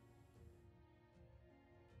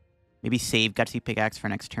 Maybe save Gutsy Pickaxe for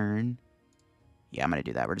next turn. Yeah, I'm going to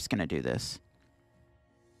do that. We're just going to do this.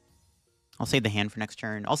 I'll save the hand for next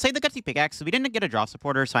turn. I'll save the Gutsy Pickaxe. So we didn't get a draw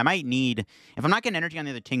supporter, so I might need... If I'm not getting energy on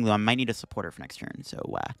the other Ting-Lu, I might need a supporter for next turn. So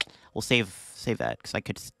we'll save that, because I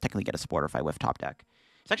could technically get a supporter if I whiff top deck.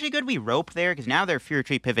 It's actually good we rope there, because now their Fury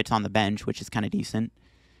Tree pivots on the bench, which is kind of decent.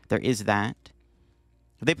 There is that.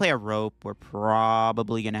 If they play a rope, we're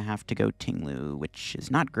probably going to have to go Ting-Lu, which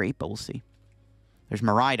is not great, but we'll see. There's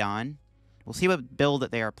Miraidon. We'll see what build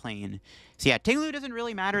that they are playing. So yeah, Ting-Lu doesn't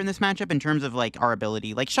really matter in this matchup in terms of, like, our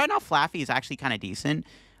ability. Like, shutting off Flaffy is actually kind of decent.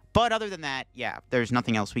 But other than that, yeah, there's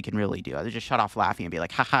nothing else we can really do. Other just shut off Flaffy and be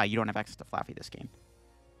like, haha, you don't have access to Flaffy this game.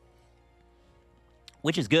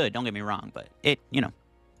 Which is good, don't get me wrong, but it, you know,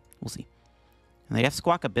 we'll see. And they have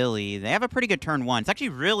Squawkabilly. They have a pretty good turn 1. It's actually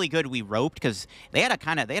really good we roped, because they had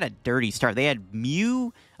a dirty start. They had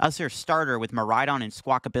Mew as their starter with Miraidon and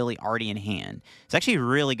Squawkabilly already in hand. It's actually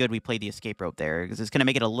really good we played the escape rope there, because it's going to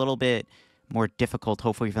make it a little bit more difficult,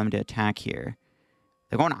 hopefully, for them to attack here.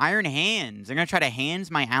 They're going Iron Hands. They're going to try to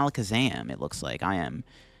hands my Alakazam, it looks like. I am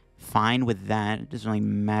fine with that. It doesn't really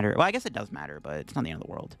matter. Well, I guess it does matter, but it's not the end of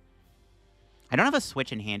the world. I don't have a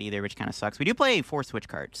Switch in hand either, which kind of sucks. We do play 4 Switch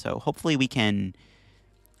cards, so hopefully we can...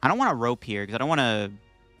 I don't want to rope here, because I don't want to...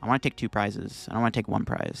 I want to take 2 prizes. I don't want to take 1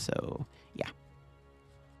 prize, so yeah.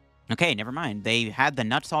 Okay, never mind. They had the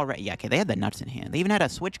nuts already. Yeah, okay, they had the nuts in hand. They even had a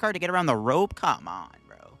Switch card to get around the rope. Come on,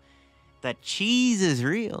 bro. The cheese is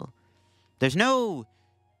real. There's no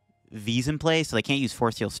V's in play, so they can't use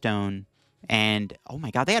Force Seal Stone. And, oh my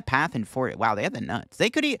god, they had Path and Fort. Wow, they had the nuts. They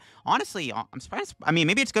could... Honestly, I'm surprised... I mean,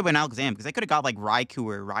 maybe it's good with an Alakazam, because they could have got, like, Raikou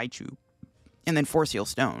or Raichu. And then Force Seal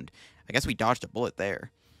Stoned. I guess we dodged a bullet there.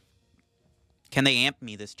 Can they amp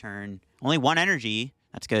me this turn? Only 1 energy.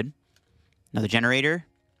 That's good. Another generator.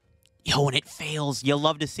 Yo, and it fails. You'll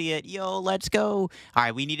love to see it. Yo, let's go. All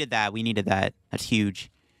right, we needed that. We needed that. That's huge.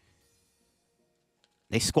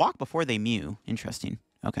 They squawk before they mew. Interesting.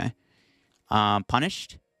 Okay.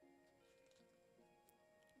 Punished.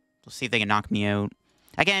 We'll see if they can knock me out.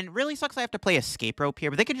 Again, really sucks I have to play Escape Rope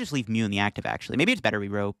here, but they could just leave Mew in the active, actually. Maybe it's better we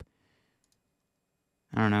rope.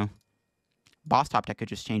 I don't know. Boss Top Deck could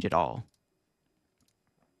just change it all.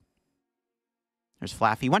 There's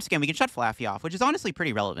Flaffy. Once again, we can shut Flaffy off, which is honestly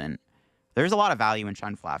pretty relevant. There's a lot of value in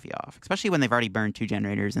shutting Flaffy off, especially when they've already burned 2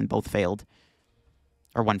 generators and both failed.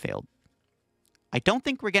 Or 1 failed. I don't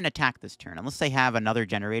think we're going to attack this turn, unless they have another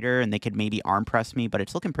generator and they could maybe arm press me, but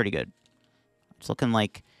it's looking pretty good. It's looking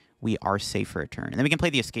like we are safe for a turn. And then we can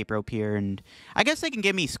play the Escape Rope here, and I guess they can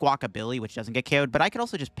give me Squawkabilly, which doesn't get KO'd, but I could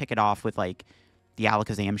also just pick it off with, like, the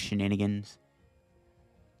Alakazam shenanigans.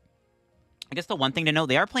 I guess the one thing to note,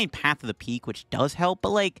 they are playing Path of the Peak, which does help, but,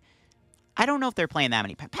 like, I don't know if they're playing that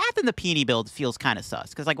many. Path in the Peony build feels kind of sus,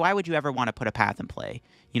 because, like, why would you ever want to put a Path in play?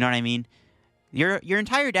 You know what I mean? Your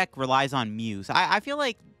entire deck relies on Mew. So I feel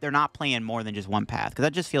like they're not playing more than just 1 Path, because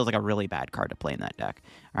that just feels like a really bad card to play in that deck.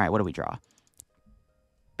 All right, what do we draw?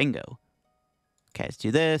 Bingo. Okay, let's do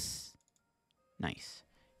this. Nice.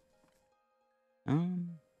 I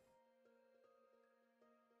don't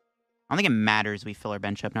think it matters we fill our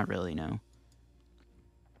bench up. Not really, no.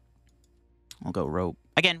 I'll go rope.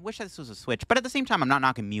 Again, wish this was a switch, but at the same time, I'm not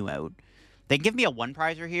knocking Mew out. They can give me a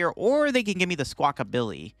 1-prizer here, or they can give me the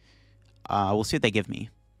Squawkabilly. We'll see what they give me.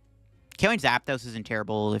 Killing Zapdos isn't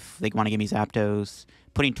terrible if they want to give me Zapdos.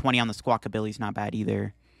 Putting 20 on the Squawkabilly is not bad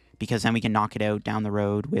either, because then we can knock it out down the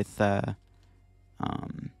road with, like,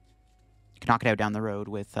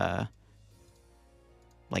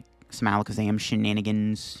 some Alakazam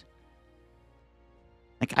shenanigans.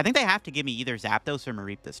 Like, I think they have to give me either Zapdos or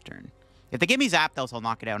Mareep this turn. If they give me Zapdos, I'll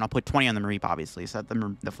knock it out, and I'll put 20 on the Mareep, obviously, so that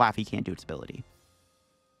the Flaffy can't do its ability.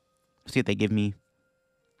 See what they give me.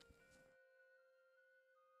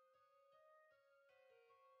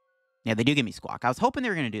 Yeah, they do give me Squawk. I was hoping they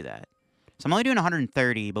were going to do that. So I'm only doing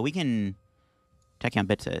 130, but we can check on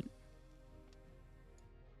Bits it.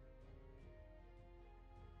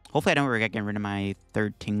 Hopefully I don't regret getting rid of my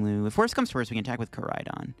 3rd Ting-Lu. If worst comes to worst, we can attack with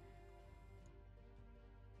Koraidon.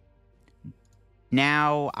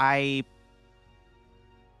 Now, I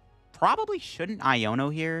probably shouldn't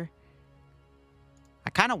Iono here. I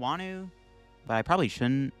kind of want to, but I probably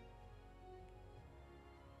shouldn't.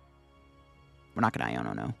 We're not going to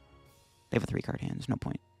Iono, no. They have a 3-card hand. There's no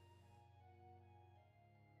point.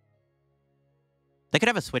 They could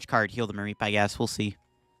have a switch card, heal the Mareep, I guess. We'll see.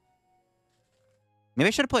 Maybe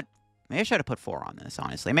I should have put 4 on this,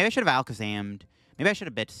 honestly. Maybe I should have Alakazam'd. Maybe I should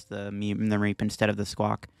have bits the Mareep instead of the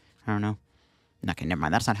Squawk. I don't know. Okay, never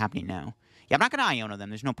mind. That's not happening now. Yeah, I'm not going to Iono them.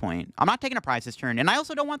 There's no point. I'm not taking a prize this turn. And I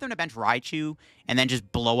also don't want them to bench Raichu and then just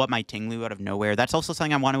blow up my Ting-Lu out of nowhere. That's also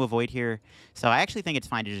something I want to avoid here. So I actually think it's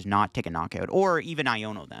fine to just not take a knockout. Or even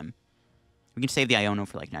Iono them. We can save the Iono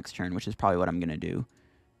for, like, next turn, which is probably what I'm going to do.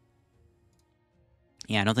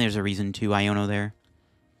 Yeah, I don't think there's a reason to Iono there.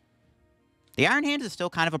 The Iron Hand is still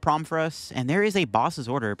kind of a problem for us. And there is a boss's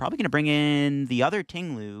order. Probably going to bring in the other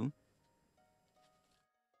Ting-Lu.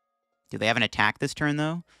 Do they have an attack this turn,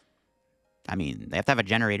 though? I mean, they have to have a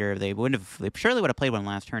generator. They surely would have played one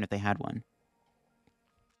last turn if they had one.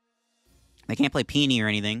 They can't play Peony or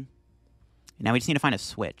anything. Now we just need to find a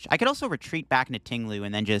switch. I could also retreat back into Ting-Lu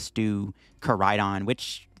and then just do Koraidon,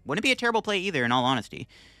 which wouldn't be a terrible play either, in all honesty.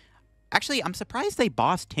 Actually, I'm surprised they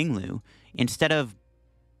bossed Ting-Lu instead of...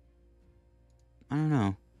 I don't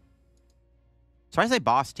know. Surprised they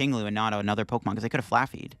bossed Ting-Lu and not another Pokemon, because they could have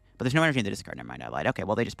Flaffied. But there's no energy in the discard. Never mind, I lied. Okay,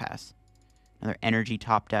 well, they just pass. Another energy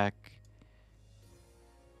top deck.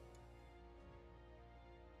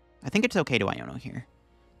 I think it's okay to Iono here.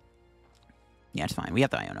 Yeah, it's fine. We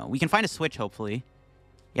have the Iono. We can find a switch, hopefully.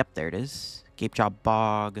 Yep, there it is. Gapejaw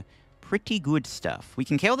Bog. Pretty good stuff. We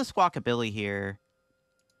can KO the Squawkabilly here.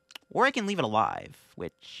 Or I can leave it alive,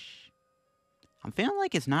 which I'm feeling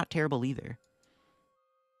like it's not terrible either.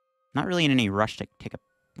 Not really in any rush to take a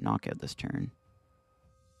knockout this turn.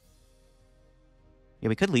 Yeah,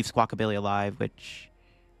 we could leave Squawkabilly alive, which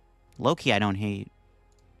low-key I don't hate.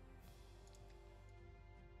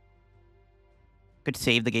 Could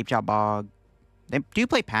save the Gapejaw Bog. They do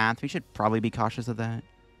play Path. We should probably be cautious of that.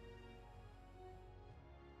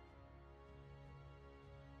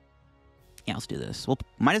 Yeah, let's do this. We'll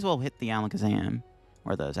might as well hit the Alakazam.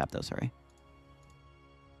 Or the Zapdos, sorry.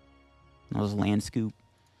 That was a Land Scoop.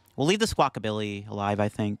 We'll leave the Squawkabilly alive, I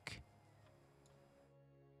think.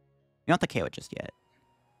 You don't have to KO it just yet.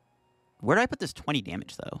 Where do I put this 20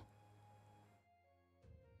 damage, though?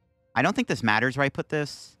 I don't think this matters where I put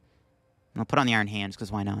this. I'll put on the Iron Hands,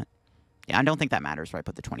 because why not? Yeah, I don't think that matters where I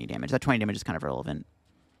put the 20 damage. That 20 damage is kind of irrelevant.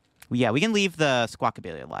 Yeah, we can leave the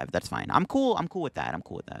Squawkabilly alive. That's fine. I'm cool with that. I'm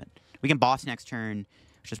cool with that. We can boss next turn,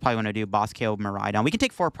 which is probably what I'm going to do. Boss KO Miraidon. We can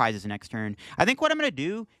take 4 prizes next turn. I think what I'm going to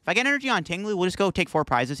do, if I get energy on Ting-Lu, we'll just go take 4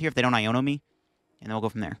 prizes here if they don't Iono me. And then we'll go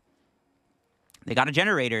from there. They got a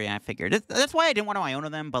generator, yeah, I figured. That's why I didn't want to Iono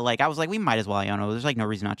them, but like I was like, we might as well Iono. There's like no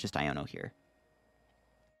reason not just Iono here.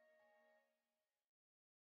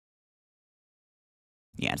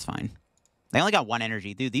 Yeah, it's fine. They only got 1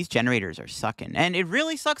 energy. Dude, these generators are sucking. And it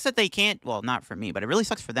really sucks that they can't... Well, not for me, but it really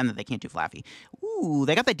sucks for them that they can't do Flaffy. Ooh,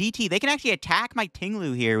 they got the DT. They can actually attack my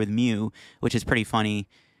Ting-Lu here with Mew, which is pretty funny.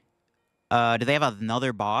 Do they have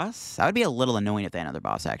another boss? That would be a little annoying if they had another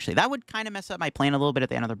boss, actually. That would kind of mess up my plan a little bit if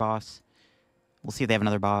they had another boss. We'll see if they have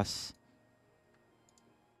another boss.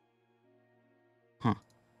 Huh.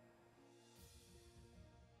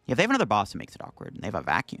 Yeah, if they have another boss, it makes it awkward. And they have a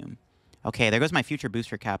vacuum. Okay, there goes my future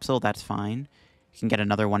booster capsule. That's fine. You can get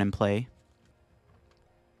another one in play.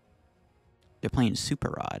 They're playing Super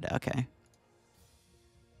Rod. Okay.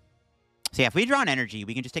 So yeah, if we draw an energy,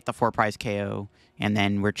 we can just take the 4 prize KO, and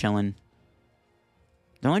then we're chilling.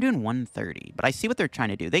 They're only doing 130, but I see what they're trying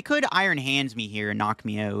to do. They could Iron Hands me here and knock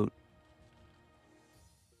me out.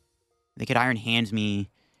 They could Iron Hands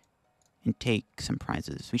me and take some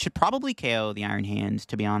prizes. We should probably KO the Iron Hands,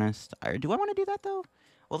 to be honest. Do I want to do that, though?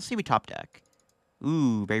 Well, let's see we top deck.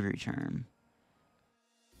 Ooh, Bravery Charm.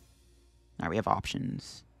 All right, we have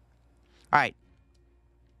options. All right.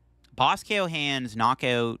 Boss KO hands,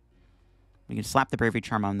 knockout. We can slap the Bravery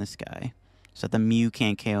Charm on this guy. So that the Mew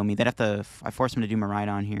can't KO me. They'd have to... I force him to do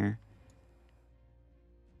Miraidon here.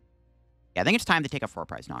 Yeah, I think it's time to take a 4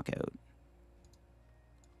 prize knockout.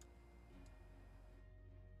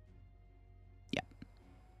 Yeah.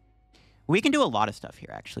 We can do a lot of stuff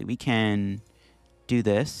here, actually. We can... do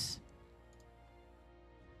this.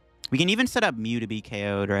 We can even set up Mew to be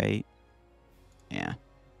KO'd, right? Yeah.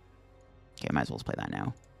 Okay, might as well just play that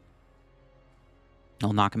now.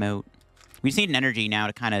 I'll knock him out. We just need an energy now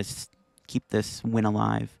to kind of keep this win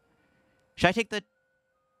alive. Should I take the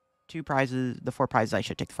 2 prizes, the 4 prizes? I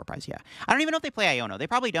should take the 4 prizes, yeah. I don't even know if they play Iono. They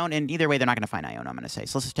probably don't, and either way, they're not going to find Iono, I'm going to say.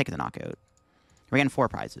 So let's just take the knockout. We're getting 4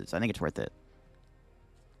 prizes. I think it's worth it.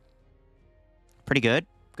 Pretty good.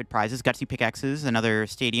 Good prizes. Gutsy Pickaxes, another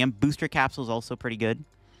stadium. Booster Capsule is also pretty good.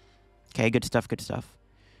 Okay, good stuff, good stuff.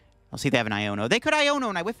 I'll see if they have an Iono. They could Iono,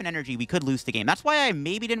 and I whiff an energy. We could lose the game. That's why I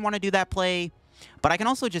maybe didn't want to do that play. But I can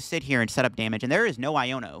also just sit here and set up damage, and there is no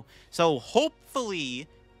Iono. So hopefully,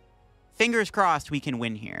 fingers crossed, we can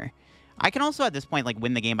win here. I can also, at this point, like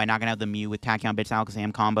win the game by knocking out the Mew with Tachyon Bits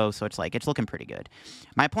Alakazam combo, so it's like, it's looking pretty good.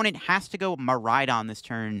 My opponent has to go Miraidon this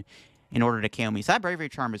turn in order to KO me. So that Bravery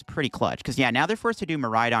Charm is pretty clutch. Because, yeah, now they're forced to do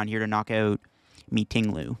Miraidon here to knock out me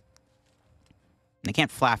Ting-Lu. They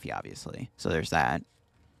can't Flaffy, obviously. So there's that.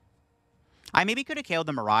 I maybe could have KO'd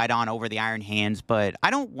the Miraidon over the Iron Hands, but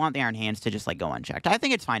I don't want the Iron Hands to just, like, go unchecked. I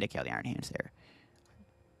think it's fine to KO the Iron Hands there.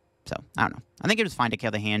 So, I don't know. I think it was fine to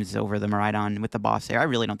KO the hands over the Miraidon with the boss there. I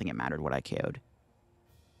really don't think it mattered what I KO'd.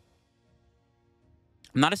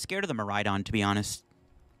 I'm not as scared of the Miraidon, to be honest.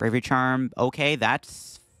 Bravery Charm, okay,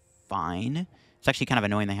 that's fine. It's actually kind of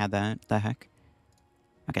annoying they had that. The heck?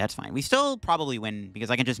 Okay, that's fine. We still probably win because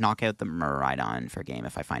I can just knock out the Miraidon for a game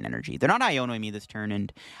if I find energy. They're not Ionoing me this turn,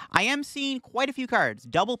 and I am seeing quite a few cards.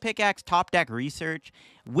 Double Pickaxe, Top Deck Research.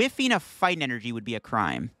 Whiffing a Fighting Energy would be a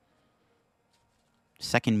crime.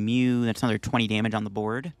 Second Mew, that's another 20 damage on the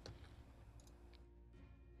board.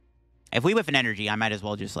 If we whiff an energy, I might as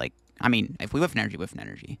well just, like... I mean, if we whiff an energy, whiff an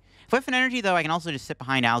energy. If we whiff an energy, though, I can also just sit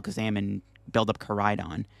behind Alakazam and build up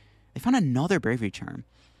Koraidon. They found another Bravery Charm.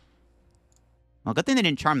 Well, good thing they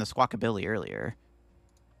didn't charm the Squawkabilly earlier.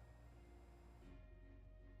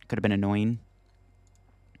 Could have been annoying.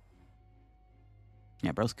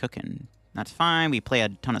 Yeah, bro's cooking. That's fine. We play a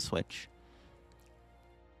ton of Switch.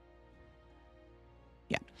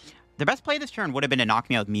 Yeah. The best play this turn would have been to knock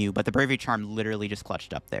me out with Mew, but the Bravery Charm literally just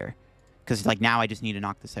clutched up there. Because, like, now I just need to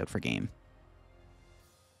knock this out for game.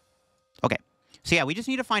 Okay. So, yeah, we just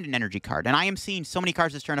need to find an energy card. And I am seeing so many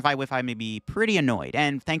cards this turn. If I whiff, I'm going to be pretty annoyed.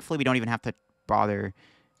 And thankfully, we don't even have to bother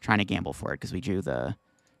trying to gamble for it because we drew the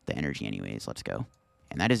energy anyways. Let's go.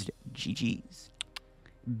 And that is GG's.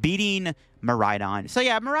 Beating Koraidon. So,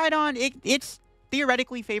 yeah, Koraidon, it's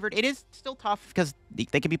theoretically favored. It is still tough because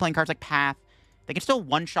they could be playing cards like Path. They can still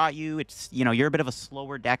one-shot you. It's, you know, you're a bit of a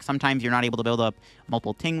slower deck. Sometimes you're not able to build up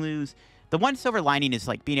multiple Ting-Lus. The one silver lining is,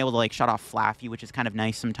 like, being able to, like, shut off Flaffy, which is kind of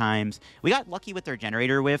nice sometimes. We got lucky with their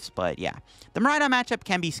generator whiffs, but, yeah. The Koraidon matchup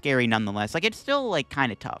can be scary nonetheless. Like, it's still, like,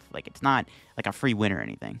 kind of tough. Like, it's not, like, a free win or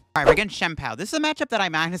anything. All right, we're against PAL. This is a matchup that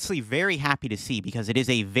I'm honestly very happy to see because it is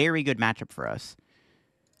a very good matchup for us.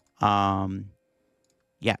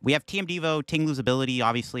 Yeah, we have TM Devo, Ting-Lu's ability,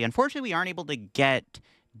 obviously. Unfortunately, we aren't able to get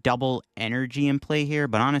double energy in play here,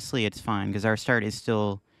 but honestly, it's fine because our start is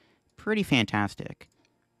still pretty fantastic.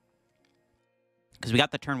 Because we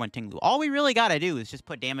got the turn 1 Ting-Lu. All we really got to do is just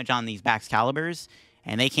put damage on these Baxcaliburs,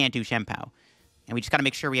 and they can't do PAL. And we just got to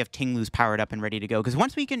make sure we have Ting-Lus powered up and ready to go. Because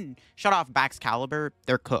once we can shut off Baxcalibur,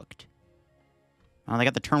 they're cooked. Oh, they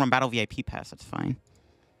got the turn 1 Battle VIP Pass. That's fine.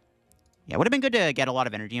 Yeah, it would have been good to get a lot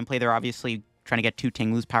of energy in play. They're obviously trying to get 2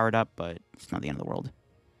 Ting-Lus powered up, but it's not the end of the world.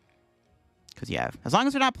 Because, yeah, as long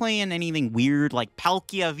as they're not playing anything weird like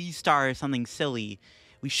Palkia V-Star or something silly,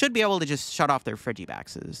 we should be able to just shut off their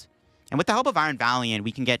Frigibaxes. And with the help of Iron Valiant,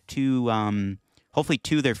 we can get hopefully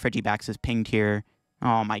 2 of their Frigibaxes pinged here.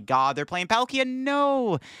 Oh my god, they're playing Palkia?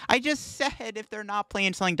 No! I just said if they're not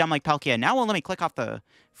playing something dumb like Palkia. Now won't let me click off the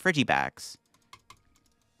Frigibax.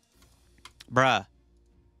 Bruh.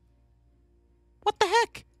 What the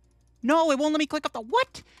heck? No, it won't let me click off the...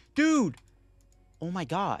 What? Dude! Oh my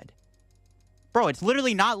god. Bro, it's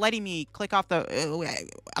literally not letting me click off the...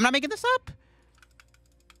 I'm not making this up?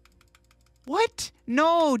 What?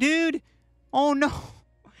 No, dude. Oh, no.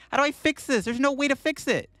 How do I fix this? There's no way to fix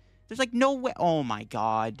it. There's, like, no way. Oh, my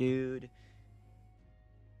God, dude.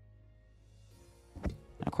 And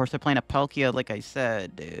of course, they're playing a Palkia, like I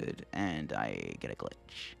said, dude. And I get a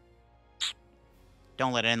glitch.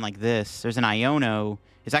 Don't let it in like this. There's an Iono.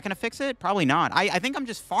 Is that going to fix it? Probably not. I think I'm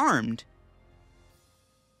just farmed.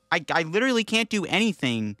 I literally can't do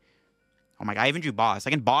anything. Oh, my God. I even drew boss. I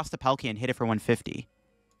can boss the Palkia and hit it for 150.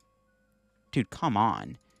 Dude, come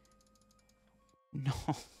on. No.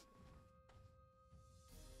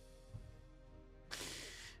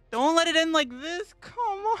 Don't let it end like this.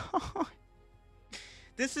 Come on.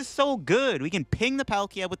 This is so good. We can ping the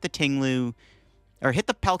Palkia with the Ting-Lu. Or hit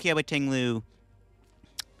the Palkia with Ting-Lu.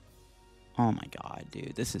 Oh my god,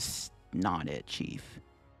 dude. This is not it, Chief.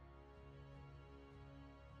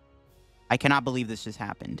 I cannot believe this just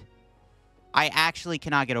happened. I actually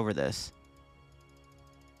cannot get over this.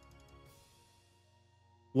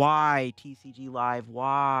 Why, TCG Live?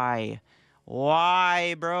 Why?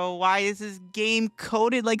 Why, bro? Why is this game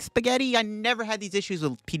coded like spaghetti? I never had these issues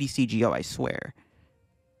with PTCGO, I swear.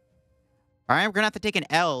 Alright, we're gonna have to take an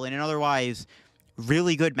L in an otherwise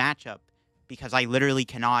really good matchup. Because I literally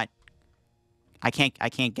cannot... I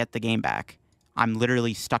can't get the game back. I'm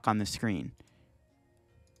literally stuck on the screen.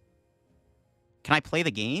 Can I play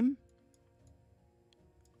the game?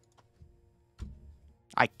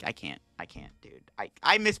 I can't. I can't, dude.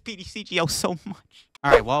 I miss PTCGO so much.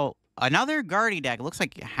 All right, well, another Guardy deck. It looks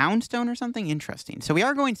like Houndstone or something. Interesting. So we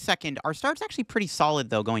are going second. Our start's actually pretty solid,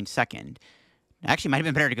 though, going second. Actually, might have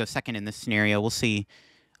been better to go second in this scenario. We'll see.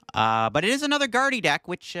 But it is another Guardy deck,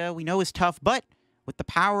 which we know is tough. But with the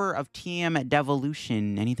power of TM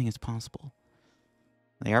Devolution, anything is possible.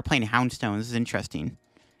 They are playing Houndstone. This is interesting.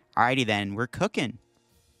 Alrighty, then. We're cooking.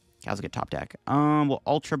 That was a good top deck. We'll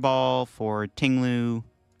Ultra Ball for Ting-Lu.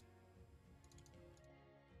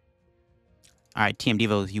 Alright, TM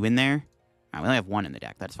Devo, is you in there? Alright, we only have 1 in the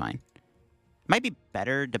deck. That's fine. Might be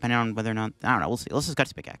better, depending on whether or not... I don't know. We'll see. Let's just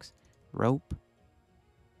Gutsy Pickaxe. Rope.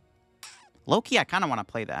 Low-key, I kind of want to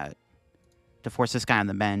play that. To force this guy on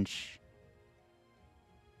the bench.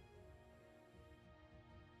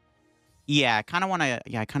 Yeah, I kind of want to...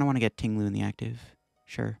 Yeah, I kind of want to get Ting-Lu in the active.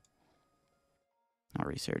 Sure. I'll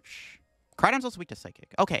research. Koraidon's also weak to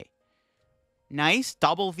Psychic. Okay. Nice.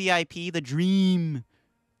 Double VIP. The dream.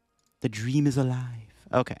 The dream is alive.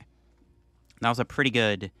 Okay. That was a pretty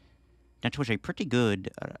good... That was a pretty good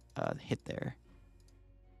hit there.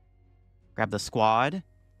 Grab the squad.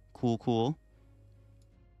 Cool, cool.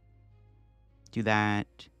 Do that.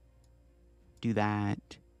 Do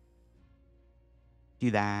that.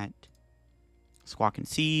 Do that. Squawk and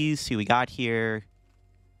Seize. See what we got here.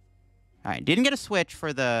 All right, didn't get a switch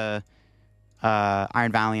for the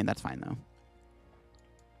Iron Valiant. That's fine, though.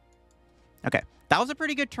 Okay, that was a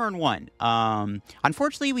pretty good turn one.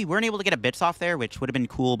 Unfortunately, we weren't able to get a bits off there, which would have been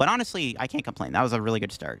cool. But honestly, I can't complain. That was a really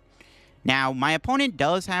good start. Now, my opponent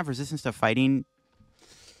does have resistance to fighting.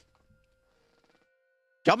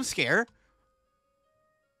 Jump scare?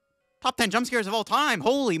 Top 10 jump scares of all time.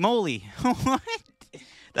 Holy moly. What?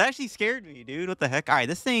 That actually scared me, dude. What the heck? All right,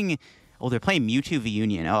 this thing... Oh, they're playing Mewtwo v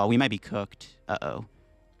Union. Oh, we might be cooked. Uh-oh.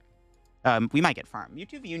 We might get farmed.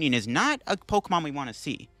 Mewtwo v Union is not a Pokemon we want to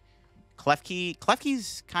see. Klefki.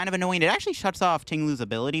 Klefki's kind of annoying. It actually shuts off Ting-Lu's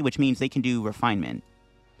ability, which means they can do Refinement.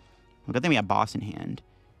 Well, good thing we have Boss in hand.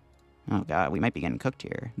 Oh, God. We might be getting cooked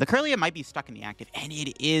here. The Kirlia might be stuck in the active, and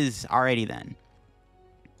it is already then.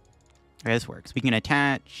 Okay, this works. We can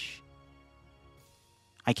attach.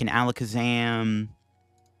 I can Alakazam.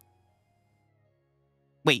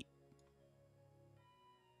 Wait.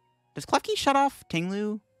 Does Klefki shut off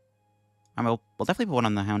Ting-Lu? We'll definitely put one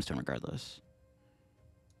on the Houndstone regardless.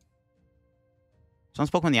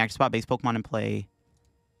 Someone's Pokemon in the active spot, base Pokemon in play.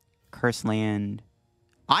 Curse Land.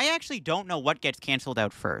 I actually don't know what gets canceled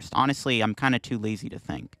out first. Honestly, I'm kind of too lazy to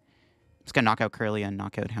think. I'm just going to knock out Kirlia and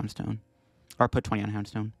knock out Houndstone. Or put 20 on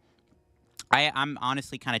Houndstone. I'm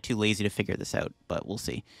honestly kind of too lazy to figure this out, but we'll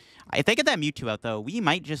see. If they get that Mewtwo out, though, we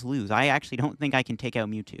might just lose. I actually don't think I can take out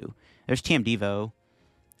Mewtwo. There's TM Devo.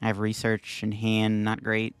 I have Research in hand. Not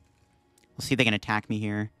great. We'll see if they can attack me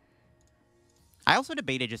here. I also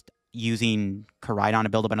debated just using Koraidon to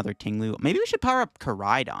build up another Ting-Lu. Maybe we should power up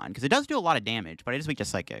Koraidon, because it does do a lot of damage, but it is weak to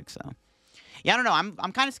Psychic, so... Yeah, I don't know.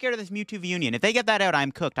 I'm kind of scared of this Mewtwo v Union. If they get that out,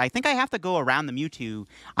 I'm cooked. I think I have to go around the Mewtwo.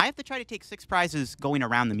 I have to try to take 6 prizes going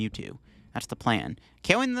around the Mewtwo. That's the plan.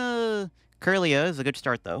 KOing the Kirlia is a good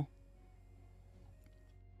start, though.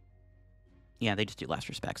 Yeah, they just do last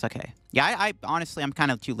respects. Okay. Yeah, I honestly, I'm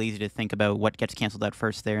kind of too lazy to think about what gets canceled out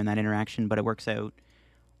first there in that interaction, but it works out.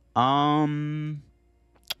 Doing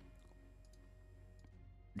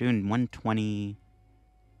 120.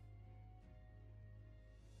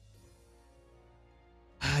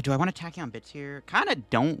 Do I want to Tachyon Bits here? Kind of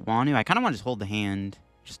don't want to. I kind of want to just hold the hand.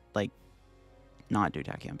 Just, like, not do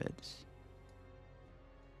Tachyon Bits.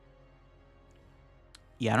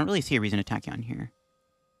 Yeah, I don't really see a reason to Tachyon here.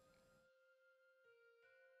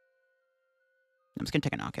 I'm just going to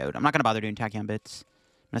take a knockout. I'm not going to bother doing Tachyon Bits.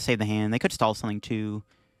 I'm going to save the hand. They could stall something, too.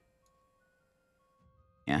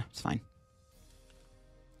 Yeah, it's fine.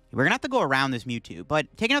 We're going to have to go around this Mewtwo, but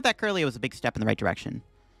taking out that Kirlia was a big step in the right direction.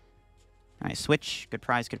 All right, switch. Good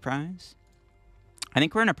prize, good prize. I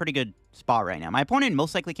think we're in a pretty good spot right now. My opponent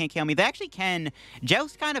most likely can't KO me. They actually can.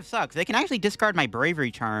 Joust kind of sucks. They can actually discard my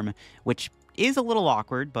Bravery Charm, which is a little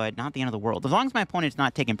awkward, but not the end of the world. As long as my opponent's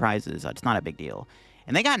not taking prizes, it's not a big deal.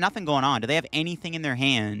 And they got nothing going on. Do they have anything in their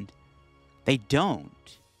hand? They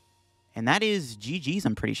don't. And that is GG's,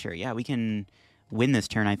 I'm pretty sure. Yeah, we can win this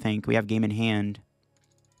turn, I think. We have game in hand.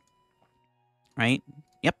 Right?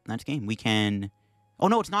 Yep, that's game. We can... Oh,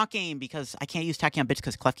 no, it's not game because I can't use Tachyon Bits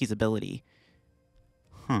because Klefki's ability.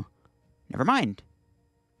 Huh. Never mind.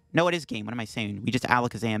 No, it is game. What am I saying? We just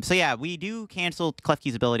Alakazam. So, yeah, we do cancel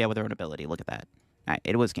Klefki's ability out with our own ability. Look at that. All right,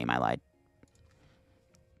 it was game. I lied.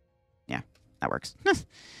 Yeah, that works.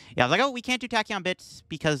 Yeah, I was like, oh, we can't do Tachyon Bits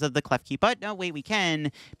because of the Klefki. But, no, wait, we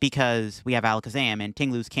can because we have Alakazam, and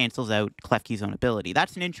Ting-Lu's cancels out Klefki's own ability.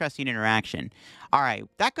 That's an interesting interaction. All right,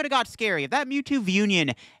 that could have got scary. If that Mewtwo v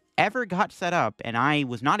Union ever got set up and I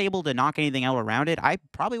was not able to knock anything out around it, I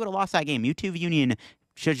probably would have lost that game. Mewtwo v Union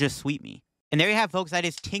should just sweep me. And there you have, folks. That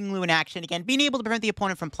is Ting-Lu in action. Again, being able to prevent the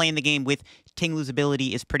opponent from playing the game with Ting-Lu's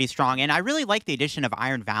ability is pretty strong. And I really like the addition of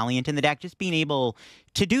Iron Valiant in the deck. Just being able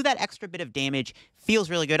to do that extra bit of damage feels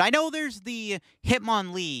really good. I know there's the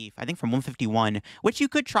Hitmonlee, I think from 151, which you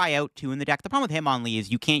could try out, too, in the deck. The problem with Hitmonlee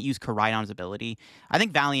is you can't use Koraidon's ability. I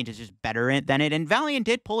think Valiant is just better than it. And Valiant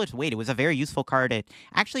did pull its weight. It was a very useful card. It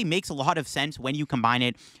actually makes a lot of sense when you combine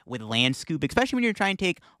it with Land Scoop, especially when you're trying to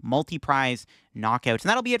take multi-prize knockouts. And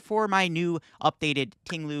that'll be it for my new updated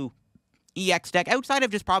Ting-Lu EX deck, outside of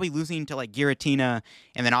just probably losing to, like, Giratina,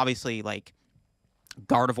 and then obviously, like,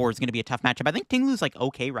 Gardevoir is going to be a tough matchup. I think Ting-Lu's, like,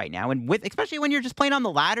 okay right now, and with especially when you're just playing on the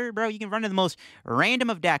ladder, bro, you can run into the most random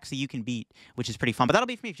of decks that you can beat, which is pretty fun. But that'll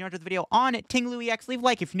be for me. If you enjoyed the video on Ting-Lu EX, leave a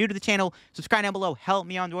like. If you're new to the channel, subscribe down below. Help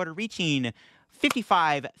me on the order reaching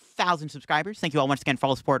 55,000 subscribers. Thank you all once again for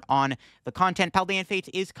all the support on the content. Paldean Fates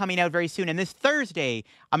is coming out very soon, and this Thursday,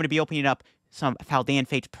 I'm going to be opening up some Paldean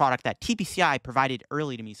Fates product that TPCI provided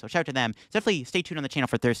early to me, so shout out to them. So definitely stay tuned on the channel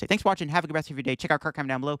for Thursday. Thanks for watching. Have a good rest of your day. Check out card comment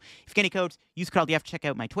down below. If you get any codes, use code LDF. Check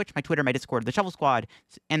out my Twitch, my Twitter, my Discord, the Shovel Squad,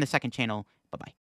 and the second channel, Bye-bye.